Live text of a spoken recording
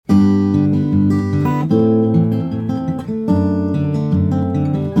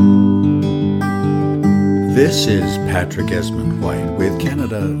This is Patrick Esmond White with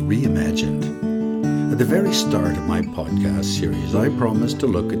Canada Reimagined. At the very start of my podcast series, I promised to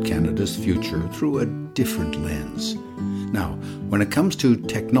look at Canada's future through a different lens. Now, when it comes to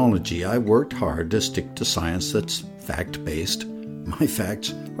technology, I worked hard to stick to science that's fact-based. My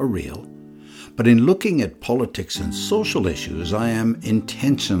facts are real. But in looking at politics and social issues, I am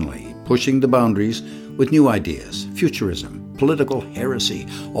intentionally pushing the boundaries with new ideas, futurism, political heresy,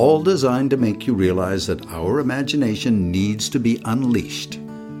 all designed to make you realize that our imagination needs to be unleashed.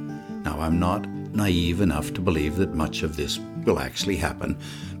 Now, I'm not naive enough to believe that much of this will actually happen,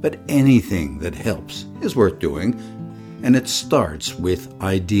 but anything that helps is worth doing, and it starts with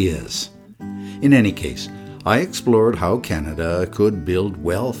ideas. In any case, I explored how Canada could build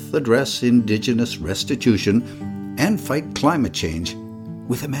wealth, address Indigenous restitution, and fight climate change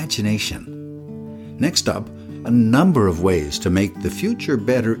with imagination. Next up, a number of ways to make the future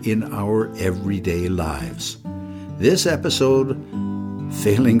better in our everyday lives. This episode,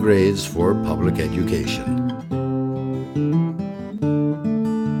 Failing Grades for Public Education.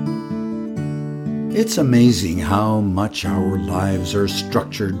 It's amazing how much our lives are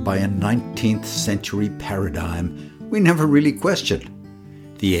structured by a 19th century paradigm we never really questioned: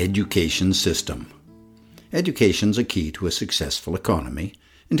 the education system. Education's a key to a successful economy.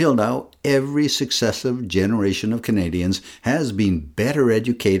 Until now, every successive generation of Canadians has been better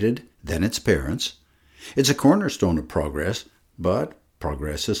educated than its parents. It's a cornerstone of progress, but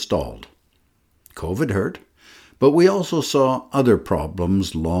progress has stalled. COVID hurt, but we also saw other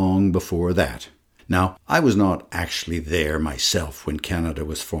problems long before that. Now, I was not actually there myself when Canada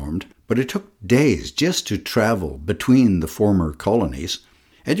was formed, but it took days just to travel between the former colonies.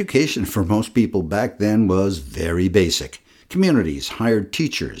 Education for most people back then was very basic. Communities hired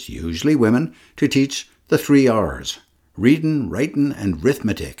teachers, usually women, to teach the 3 R's: reading, writing, and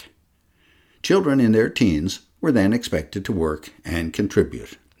arithmetic. Children in their teens were then expected to work and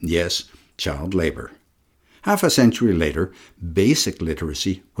contribute. Yes, child labor. Half a century later, basic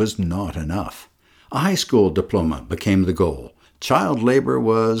literacy was not enough. A high school diploma became the goal. Child labor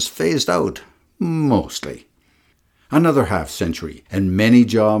was phased out, mostly. Another half century, and many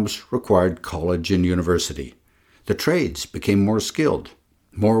jobs required college and university. The trades became more skilled.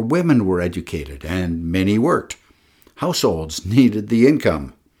 More women were educated, and many worked. Households needed the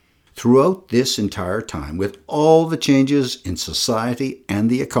income. Throughout this entire time, with all the changes in society and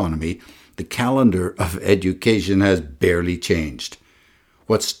the economy, the calendar of education has barely changed.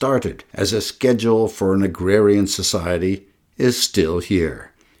 What started as a schedule for an agrarian society is still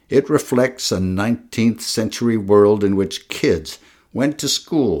here. It reflects a 19th century world in which kids went to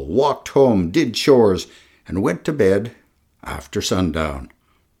school, walked home, did chores, and went to bed after sundown.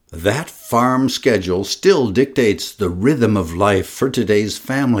 That farm schedule still dictates the rhythm of life for today's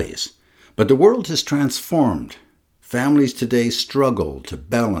families. But the world has transformed. Families today struggle to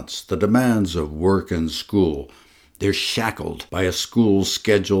balance the demands of work and school. They're shackled by a school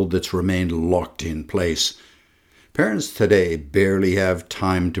schedule that's remained locked in place. Parents today barely have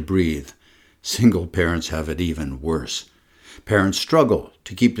time to breathe. Single parents have it even worse. Parents struggle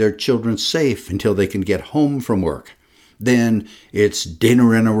to keep their children safe until they can get home from work. Then it's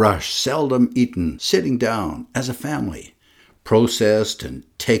dinner in a rush, seldom eaten, sitting down as a family. Processed and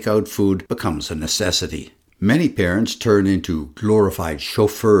takeout food becomes a necessity. Many parents turn into glorified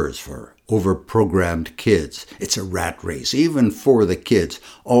chauffeurs for overprogrammed kids. It's a rat race, even for the kids,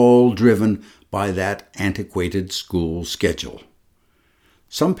 all driven by that antiquated school schedule.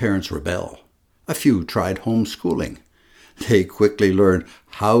 Some parents rebel. A few tried homeschooling. They quickly learned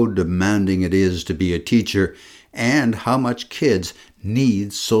how demanding it is to be a teacher and how much kids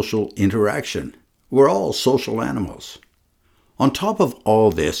need social interaction. We're all social animals. On top of all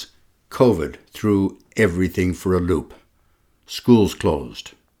this, COVID threw everything for a loop. Schools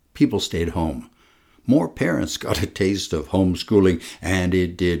closed. People stayed home. More parents got a taste of homeschooling, and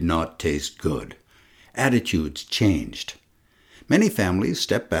it did not taste good. Attitudes changed. Many families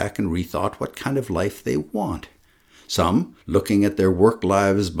stepped back and rethought what kind of life they want. Some, looking at their work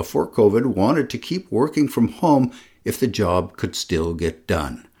lives before COVID, wanted to keep working from home if the job could still get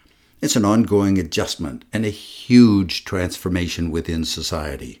done. It's an ongoing adjustment and a huge transformation within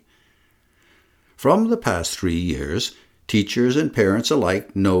society. From the past 3 years, teachers and parents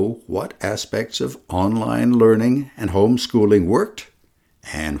alike know what aspects of online learning and homeschooling worked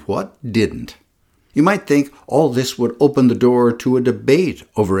and what didn't. You might think all this would open the door to a debate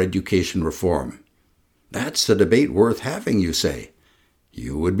over education reform. That's a debate worth having, you say.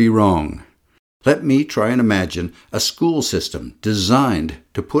 You would be wrong. Let me try and imagine a school system designed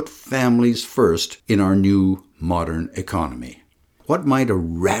to put families first in our new modern economy. What might a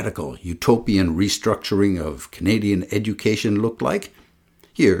radical utopian restructuring of Canadian education look like?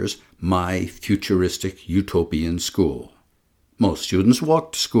 Here's my futuristic utopian school. Most students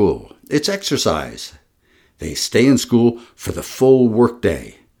walk to school. It's exercise. They stay in school for the full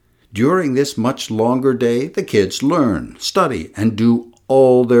workday. During this much longer day, the kids learn, study, and do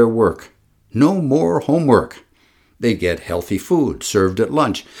all their work. No more homework. They get healthy food served at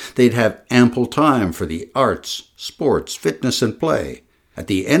lunch. They'd have ample time for the arts, sports, fitness, and play. At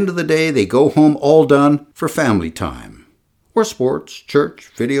the end of the day, they go home all done for family time. Or sports,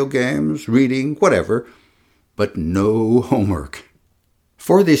 church, video games, reading, whatever. But no homework.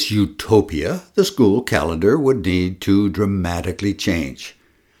 For this utopia, the school calendar would need to dramatically change.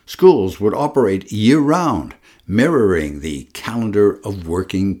 Schools would operate year-round, mirroring the calendar of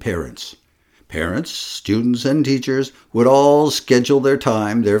working parents. Parents, students, and teachers would all schedule their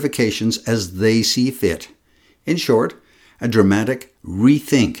time, their vacations, as they see fit. In short, a dramatic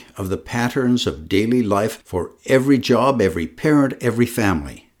rethink of the patterns of daily life for every job, every parent, every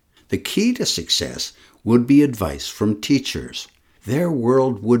family. The key to success would be advice from teachers. Their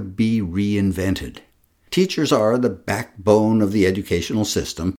world would be reinvented. Teachers are the backbone of the educational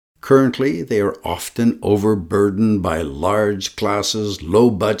system. Currently, they are often overburdened by large classes, low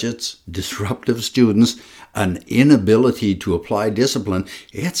budgets, disruptive students, an inability to apply discipline.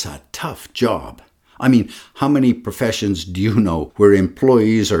 It's a tough job. I mean, how many professions do you know where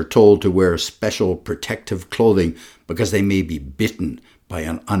employees are told to wear special protective clothing because they may be bitten by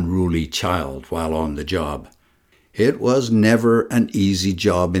an unruly child while on the job? It was never an easy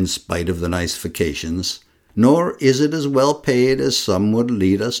job in spite of the nice vacations. Nor is it as well paid as some would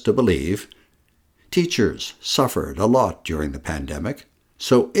lead us to believe. Teachers suffered a lot during the pandemic.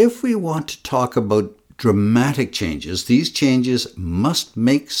 So if we want to talk about dramatic changes, these changes must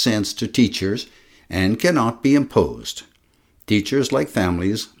make sense to teachers and cannot be imposed. Teachers, like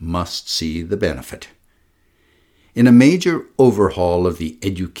families, must see the benefit. In a major overhaul of the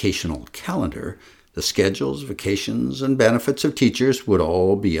educational calendar, the schedules, vacations, and benefits of teachers would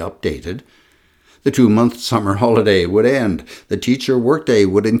all be updated. The 2-month summer holiday would end. The teacher workday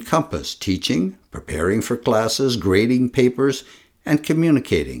would encompass teaching, preparing for classes, grading papers, and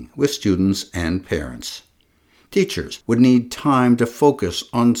communicating with students and parents. Teachers would need time to focus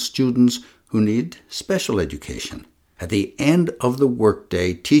on students who need special education. At the end of the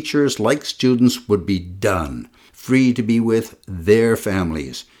workday, teachers, like students, would be done, free to be with their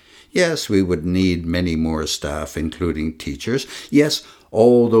families. Yes, we would need many more staff, including teachers. Yes,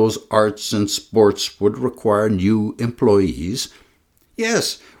 all those arts and sports would require new employees.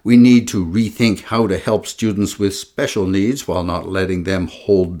 Yes, we need to rethink how to help students with special needs while not letting them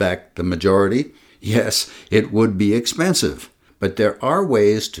hold back the majority. Yes, it would be expensive, but there are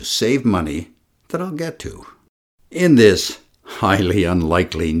ways to save money that I'll get to. In this highly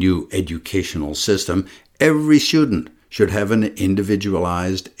unlikely new educational system, every student should have an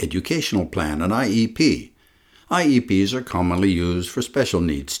individualized educational plan, an IEP. IEPs are commonly used for special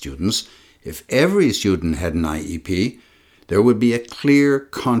needs students. If every student had an IEP, there would be a clear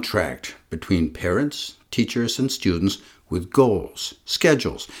contract between parents, teachers, and students with goals,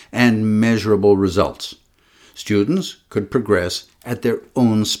 schedules, and measurable results. Students could progress at their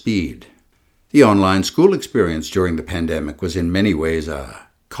own speed. The online school experience during the pandemic was in many ways a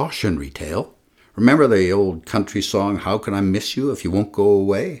cautionary tale. Remember the old country song, "How Can I Miss You If You Won't Go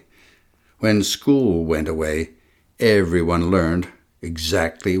Away?" When school went away, everyone learned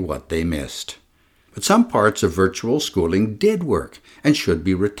exactly what they missed. But some parts of virtual schooling did work and should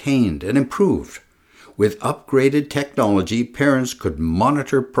be retained and improved. With upgraded technology, parents could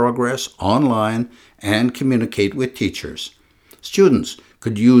monitor progress online and communicate with teachers. Students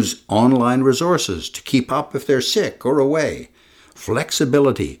could use online resources to keep up if they're sick or away.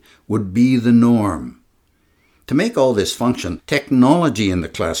 Flexibility would be the norm. To make all this function, technology in the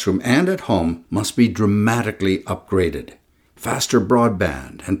classroom and at home must be dramatically upgraded. Faster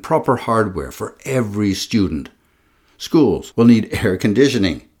broadband and proper hardware for every student. Schools will need air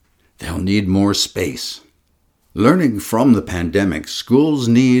conditioning. They'll need more space. Learning from the pandemic, schools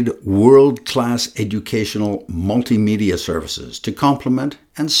need world-class educational multimedia services to complement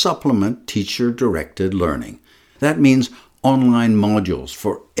and supplement teacher-directed learning. That means online modules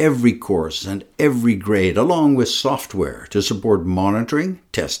for every course and every grade, along with software to support monitoring,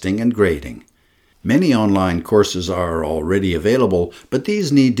 testing, and grading. Many online courses are already available, but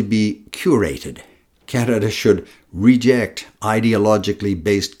these need to be curated. Canada should reject ideologically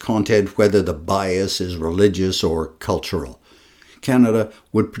based content, whether the bias is religious or cultural. Canada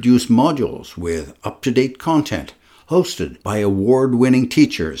would produce modules with up-to-date content, hosted by award-winning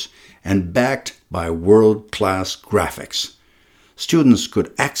teachers and backed by world-class graphics. Students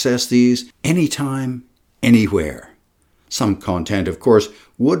could access these anytime, anywhere. Some content, of course,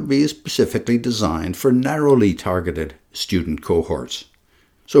 would be specifically designed for narrowly targeted student cohorts.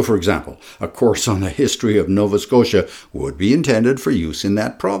 So, for example, a course on the history of Nova Scotia would be intended for use in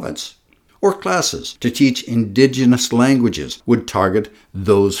that province. Or classes to teach Indigenous languages would target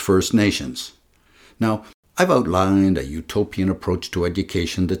those First Nations. Now, I've outlined a utopian approach to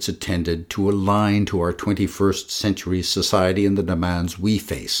education that's intended to align to our 21st century society and the demands we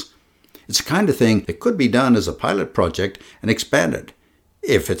face. It's the kind of thing that could be done as a pilot project and expanded,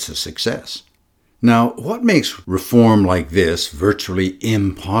 if it's a success. Now, what makes reform like this virtually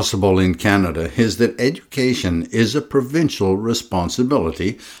impossible in Canada is that education is a provincial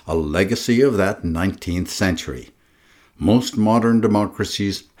responsibility, a legacy of that 19th century. Most modern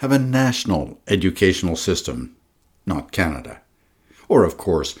democracies have a national educational system, not Canada. Or, of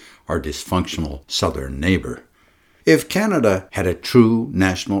course, our dysfunctional southern neighbour. If Canada had a true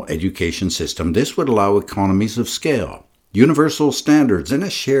national education system, this would allow economies of scale, universal standards, and a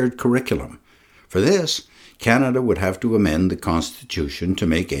shared curriculum. For this, Canada would have to amend the Constitution to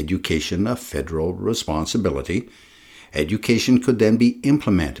make education a federal responsibility. Education could then be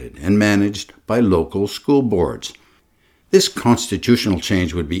implemented and managed by local school boards. This constitutional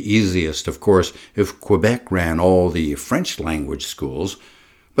change would be easiest, of course, if Quebec ran all the French language schools,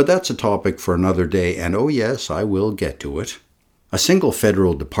 but that's a topic for another day, and oh yes, I will get to it. A single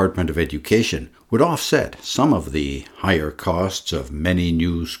federal Department of Education would offset some of the higher costs of many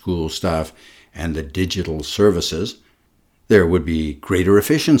new school staff and the digital services. There would be greater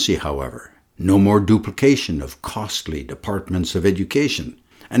efficiency, however, no more duplication of costly departments of education.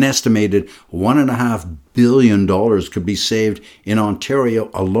 An estimated $1.5 billion could be saved in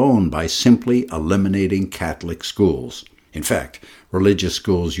Ontario alone by simply eliminating Catholic schools. In fact, religious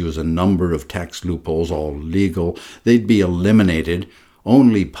schools use a number of tax loopholes, all legal. They'd be eliminated.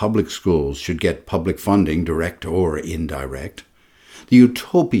 Only public schools should get public funding, direct or indirect. The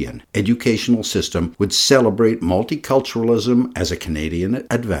utopian educational system would celebrate multiculturalism as a Canadian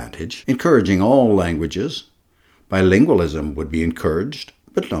advantage, encouraging all languages. Bilingualism would be encouraged,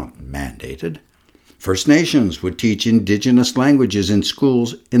 but not mandated. First Nations would teach Indigenous languages in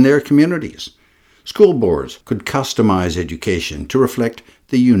schools in their communities. School boards could customize education to reflect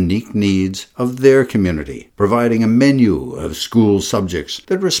the unique needs of their community, providing a menu of school subjects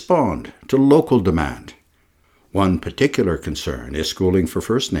that respond to local demand. One particular concern is schooling for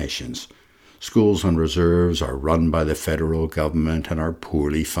First Nations. Schools on reserves are run by the federal government and are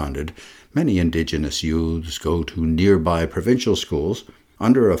poorly funded. Many Indigenous youths go to nearby provincial schools.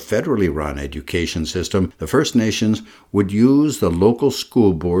 Under a federally run education system, the First Nations would use the local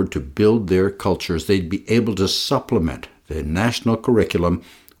school board to build their cultures. They'd be able to supplement the national curriculum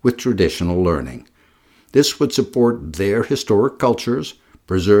with traditional learning. This would support their historic cultures,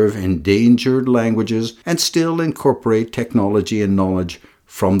 preserve endangered languages, and still incorporate technology and knowledge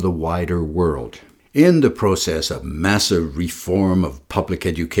from the wider world. In the process of massive reform of public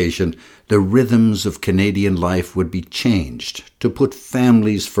education, the rhythms of Canadian life would be changed to put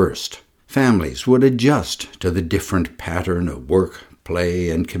families first. Families would adjust to the different pattern of work, play,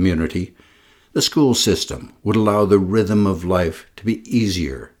 and community. The school system would allow the rhythm of life to be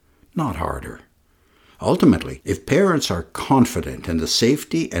easier, not harder. Ultimately, if parents are confident in the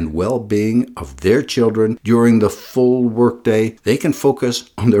safety and well-being of their children during the full workday, they can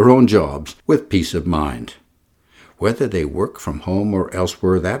focus on their own jobs with peace of mind. Whether they work from home or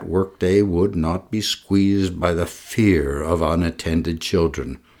elsewhere, that workday would not be squeezed by the fear of unattended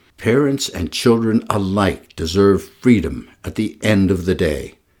children. Parents and children alike deserve freedom at the end of the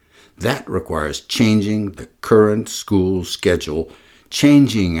day. That requires changing the current school schedule,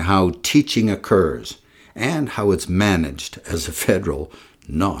 changing how teaching occurs, and how it's managed as a federal,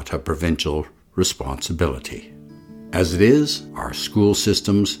 not a provincial, responsibility. As it is, our school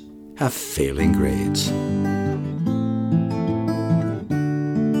systems have failing grades.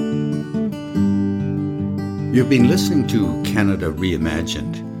 You've been listening to Canada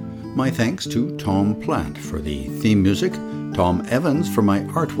Reimagined. My thanks to Tom Plant for the theme music, Tom Evans for my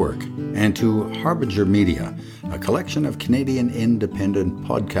artwork, and to Harbinger Media, a collection of Canadian independent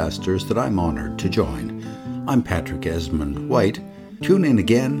podcasters that I'm honored to join. I'm Patrick Esmond White. Tune in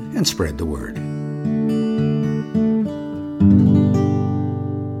again and spread the word.